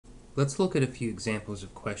Let's look at a few examples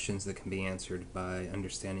of questions that can be answered by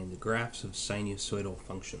understanding the graphs of sinusoidal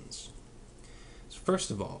functions. So first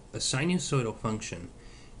of all, a sinusoidal function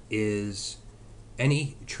is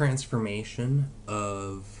any transformation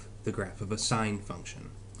of the graph of a sine function.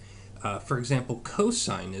 For example,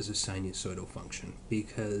 cosine is a sinusoidal function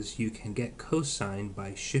because you can get cosine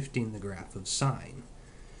by shifting the graph of sine.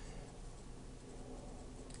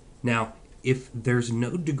 Now, if there's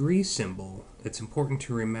no degree symbol, it's important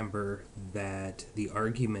to remember that the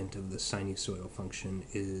argument of the sinusoidal function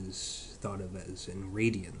is thought of as in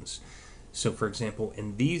radians. So, for example,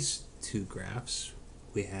 in these two graphs,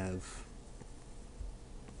 we have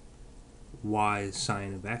y is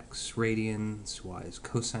sine of x radians, y is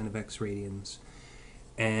cosine of x radians,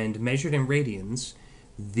 and measured in radians,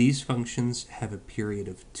 these functions have a period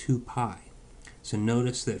of 2 pi. So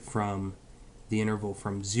notice that from the interval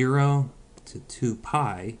from 0 to 2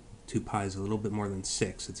 pi is a little bit more than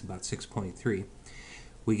 6, it's about 6.3,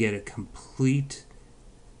 we get a complete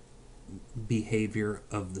behavior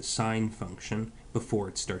of the sine function before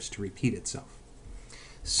it starts to repeat itself.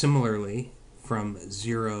 Similarly, from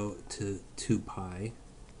 0 to 2 pi,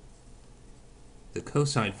 the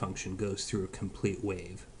cosine function goes through a complete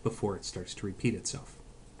wave before it starts to repeat itself.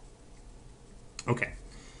 Okay,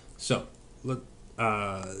 so look,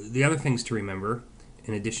 the other things to remember,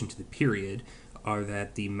 in addition to the period, are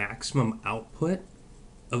that the maximum output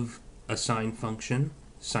of a sine function,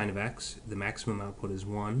 sine of x, the maximum output is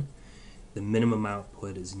 1, the minimum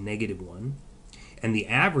output is -1, and the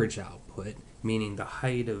average output, meaning the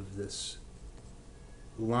height of this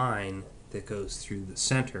line that goes through the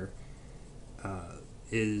center,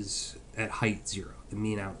 is at height 0. The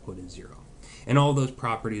mean output is 0. And all those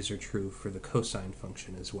properties are true for the cosine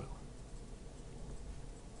function as well.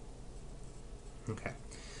 Okay.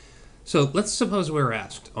 So let's suppose we're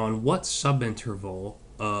asked on what subinterval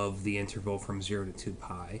of the interval from 0 to 2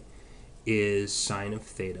 pi is sine of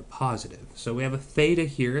theta positive. So we have a theta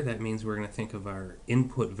here. That means we're going to think of our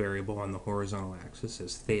input variable on the horizontal axis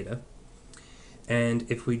as theta.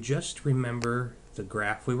 And if we just remember the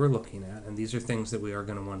graph we were looking at, and these are things that we are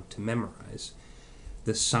going to want to memorize,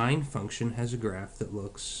 the sine function has a graph that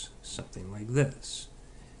looks something like this,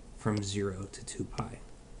 from 0 to 2 pi.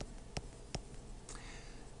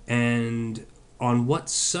 And on what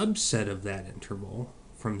subset of that interval,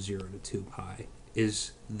 from 0 to 2 pi,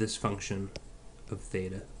 is this function of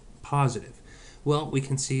theta positive? Well, we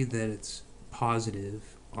can see that it's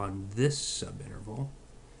positive on this subinterval,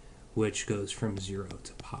 which goes from 0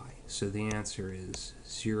 to pi. So the answer is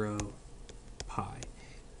 0 pi.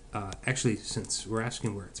 Actually, since we're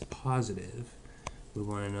asking where it's positive, we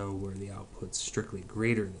want to know where the output's strictly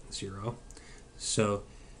greater than 0. So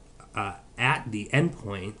at the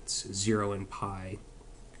endpoints, 0 and pi,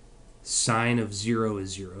 sine of 0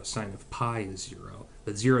 is 0, sine of pi is 0,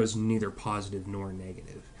 but 0 is neither positive nor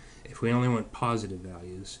negative. If we only want positive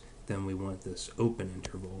values, then we want this open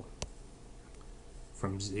interval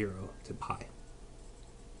from 0 to pi.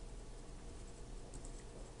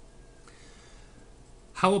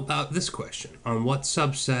 How about this question? On what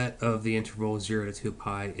subset of the interval 0 to 2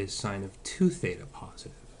 pi is sine of 2 theta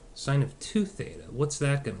positive? Sine of 2 theta, what's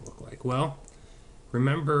that going to look like? Well,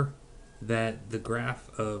 remember that the graph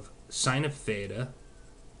of sine of theta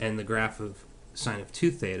and the graph of sine of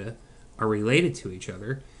 2 theta are related to each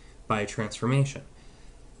other by a transformation.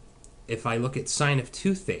 If I look at sine of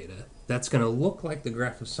 2 theta, that's going to look like the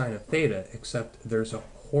graph of sine of theta, except there's a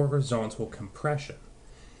horizontal compression.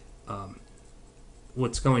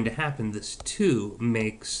 What's going to happen, this 2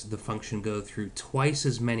 makes the function go through twice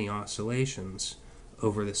as many oscillations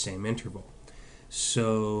over the same interval.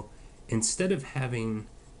 So instead of having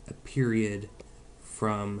a period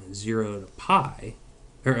from 0 to pi,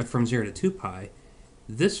 or from 0 to 2 pi,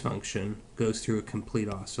 this function goes through a complete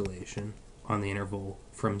oscillation on the interval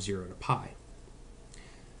from 0 to pi.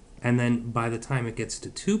 And then by the time it gets to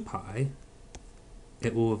 2 pi,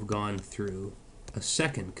 it will have gone through a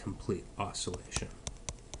second complete oscillation.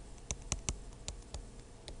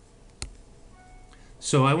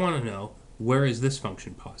 So I want to know, where is this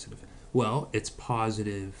function positive? Well, it's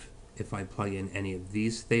positive if I plug in any of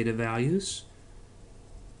these theta values.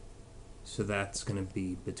 So that's going to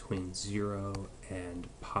be between 0 and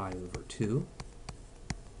pi over 2.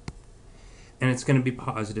 And it's going to be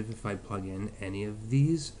positive if I plug in any of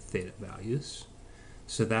these theta values.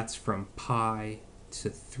 So that's from pi to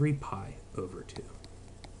 3 pi over 2.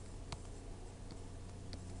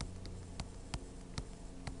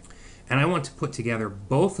 And I want to put together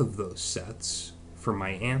both of those sets for my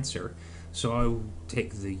answer, so I will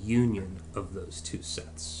take the union of those two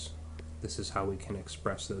sets. This is how we can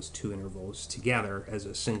express those two intervals together as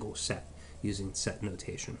a single set using set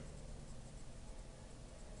notation.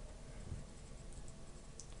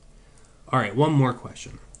 All right, one more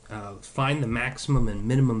question. Find the maximum and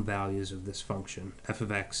minimum values of this function. F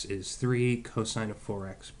of x is 3 cosine of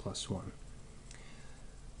 4x plus 1.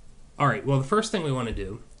 All right, well, the first thing we want to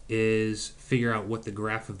do is figure out what the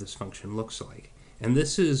graph of this function looks like. And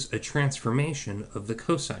this is a transformation of the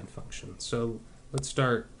cosine function. So let's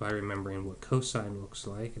start by remembering what cosine looks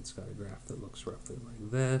like. It's got a graph that looks roughly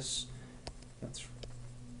like this.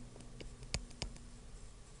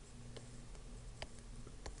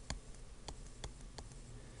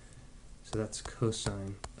 So that's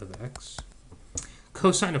cosine of x.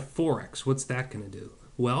 Cosine of 4x, what's that going to do?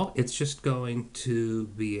 Well, it's just going to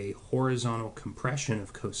be a horizontal compression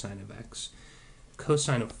of cosine of x.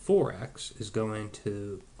 Cosine of 4x is going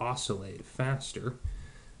to oscillate faster.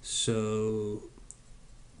 So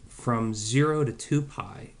from 0 to 2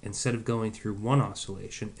 pi, instead of going through one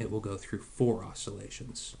oscillation, it will go through 4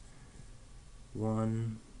 oscillations.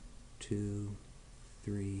 1, 2,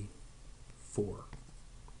 3, 4.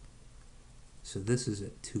 So this is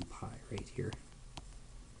at 2 pi right here.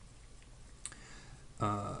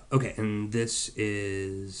 Okay, and this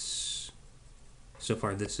is, so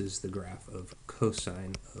far this is the graph of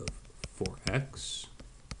cosine of 4x.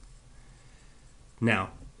 Now,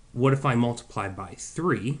 what if I multiply by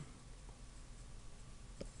 3?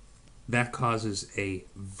 That causes a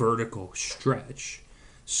vertical stretch.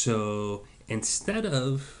 So instead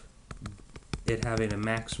of it having a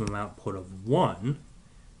maximum output of 1,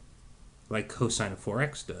 like cosine of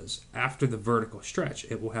 4x does, after the vertical stretch,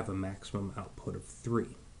 it will have a maximum output of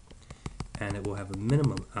 3. And it will have a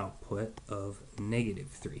minimum output of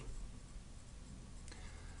 -3.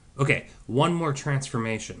 Okay, one more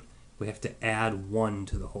transformation. We have to add 1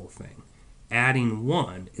 to the whole thing. Adding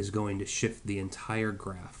 1 is going to shift the entire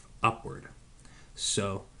graph upward.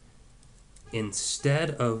 So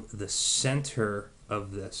instead of the center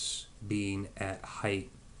of this being at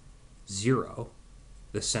height 0,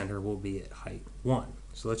 the center will be at height 1.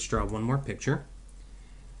 So let's draw one more picture.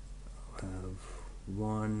 I'll have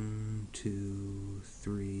 1, 2,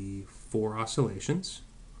 3, 4 oscillations.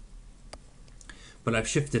 But I've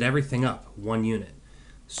shifted everything up 1 unit.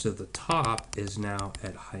 So the top is now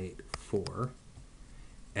at height 4,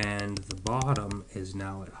 and the bottom is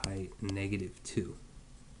now at height -2.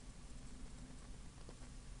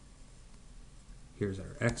 Here's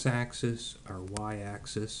our x-axis, our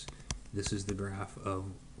y-axis. This is the graph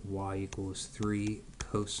of y equals 3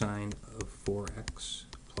 cosine of 4x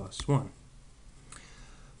plus 1.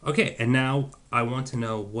 Okay, and now I want to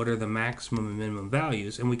know what are the maximum and minimum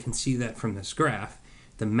values, and we can see that from this graph.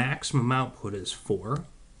 The maximum output is 4,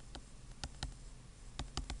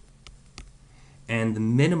 and the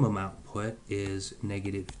minimum output is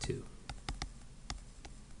 -2.